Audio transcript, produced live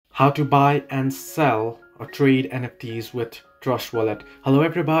how to buy and sell or trade NFTs with Trust Wallet. Hello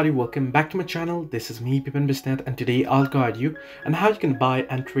everybody, welcome back to my channel. This is me, Pippin Bisnet, and today I'll guide you on how you can buy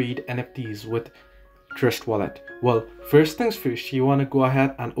and trade NFTs with Trust Wallet. Well, first things first, you want to go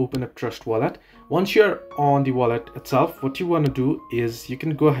ahead and open up Trust Wallet. Once you're on the wallet itself, what you want to do is you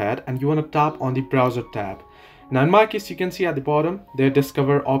can go ahead and you want to tap on the browser tab. Now in my case, you can see at the bottom, there's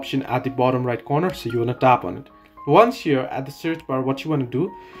discover option at the bottom right corner, so you want to tap on it. Once you're at the search bar, what you want to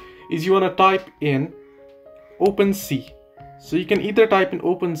do is you want to type in OpenSea. So you can either type in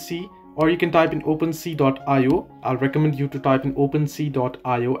OpenSea or you can type in OpenSea.io. I'll recommend you to type in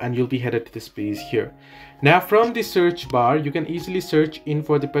OpenSea.io and you'll be headed to this page here. Now from the search bar, you can easily search in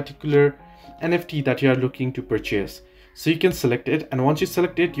for the particular NFT that you are looking to purchase. So you can select it, and once you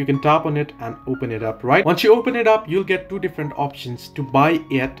select it, you can tap on it and open it up, right? Once you open it up, you'll get two different options to buy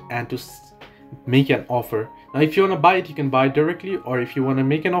it and to make an offer. Now if you want to buy it, you can buy it directly, or if you want to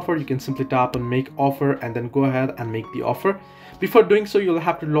make an offer, you can simply tap on make offer and then go ahead and make the offer. Before doing so, you'll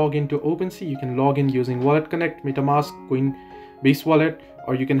have to log into OpenSea. You can log in using Wallet Connect, MetaMask, Coinbase Wallet,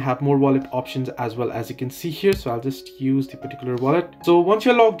 or you can have more wallet options as well, as you can see here. So I'll just use the particular wallet. So once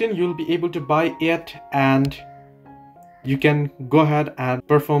you're logged in, you'll be able to buy it and you can go ahead and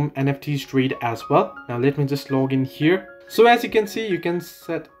perform NFTs trade as well. Now let me just log in here. So as you can see, you can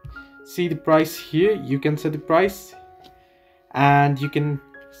see the price here. You can set the price and you can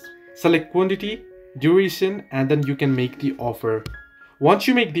select quantity, duration, and then you can make the offer. Once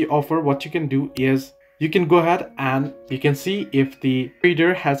you make the offer, what you can do is you can go ahead and you can see if the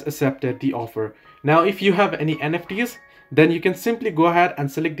trader has accepted the offer. Now if you have any NFTs, then you can simply go ahead and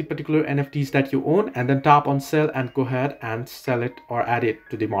select the particular NFTs that you own and then tap on sell and go ahead and sell it or add it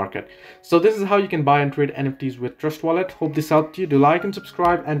to the market. So this is how you can buy and trade NFTs with Trust Wallet. Hope this helped you. Do like and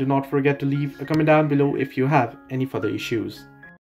subscribe, and do not forget to leave a comment down below if you have any further issues.